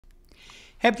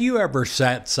Have you ever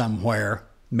sat somewhere,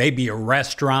 maybe a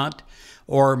restaurant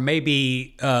or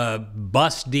maybe a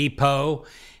bus depot,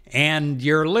 and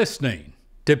you're listening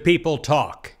to people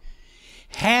talk?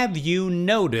 Have you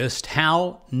noticed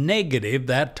how negative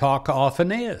that talk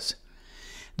often is?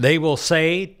 They will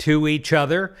say to each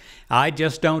other, "I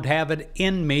just don't have it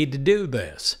in me to do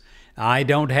this. I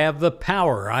don't have the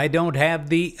power. I don't have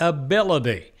the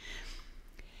ability."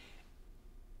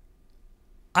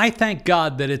 I thank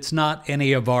God that it's not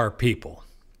any of our people.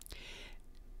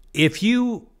 If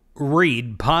you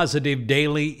read Positive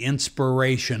Daily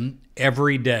Inspiration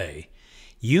every day,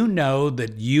 you know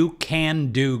that you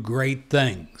can do great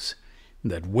things,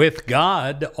 that with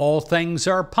God all things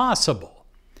are possible.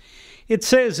 It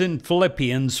says in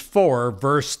Philippians 4,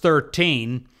 verse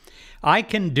 13, "I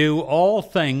can do all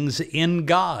things in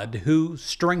God who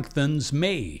strengthens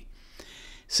me."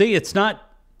 See, it's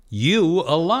not you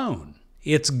alone.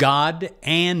 It's God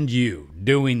and you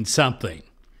doing something.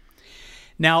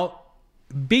 Now,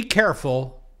 be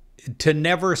careful to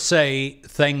never say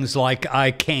things like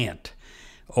 "I can't,"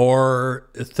 or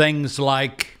things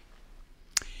like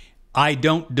 "I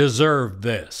don't deserve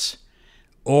this,"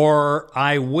 or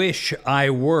 "I wish I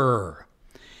were."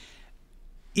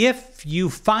 If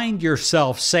you find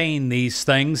yourself saying these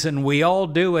things, and we all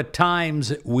do at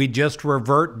times, we just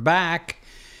revert back.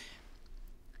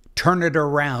 Turn it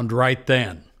around right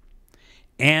then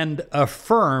and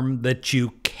affirm that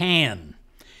you can,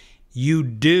 you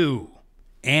do,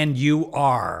 and you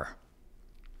are.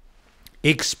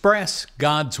 Express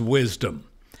God's wisdom,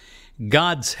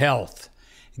 God's health,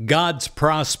 God's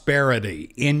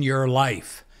prosperity in your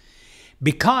life,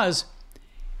 because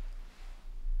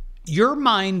your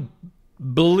mind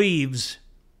believes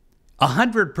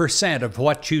 100% of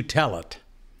what you tell it.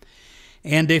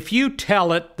 And if you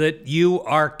tell it that you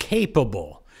are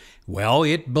capable, well,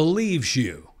 it believes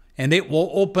you and it will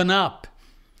open up.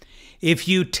 If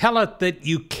you tell it that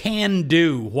you can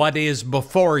do what is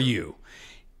before you,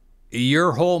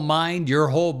 your whole mind, your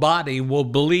whole body will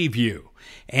believe you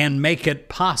and make it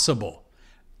possible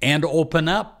and open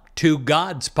up to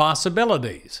God's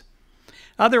possibilities.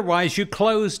 Otherwise, you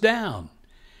close down.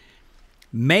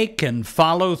 Make and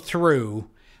follow through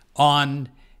on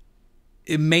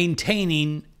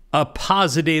maintaining a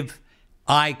positive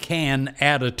 "I can"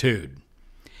 attitude.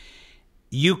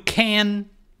 You can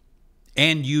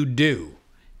and you do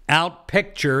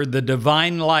outpicture the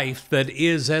divine life that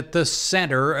is at the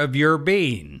center of your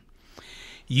being.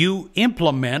 You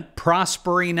implement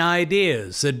prospering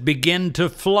ideas that begin to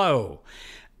flow,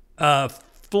 a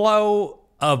flow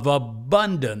of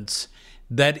abundance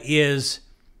that is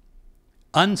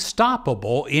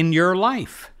unstoppable in your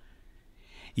life.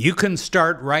 You can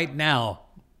start right now,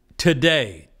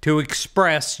 today, to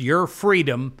express your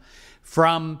freedom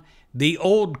from the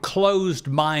old closed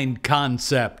mind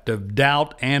concept of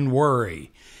doubt and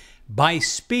worry by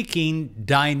speaking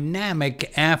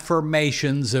dynamic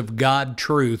affirmations of God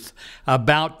truth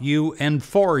about you and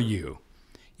for you.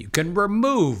 You can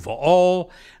remove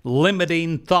all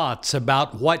limiting thoughts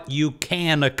about what you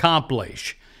can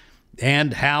accomplish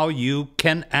and how you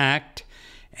can act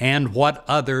and what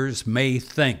others may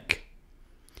think.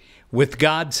 With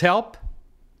God's help,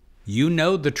 you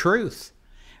know the truth.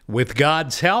 With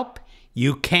God's help,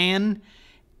 you can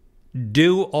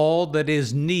do all that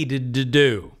is needed to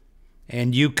do,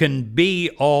 and you can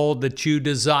be all that you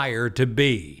desire to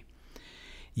be.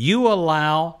 You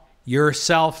allow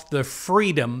yourself the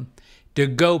freedom to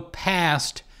go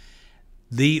past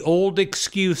the old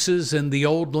excuses and the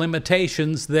old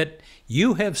limitations that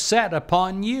you have set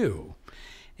upon you.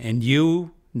 And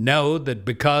you know that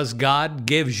because God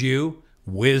gives you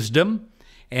wisdom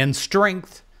and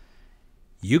strength,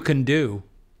 you can do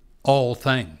all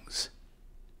things.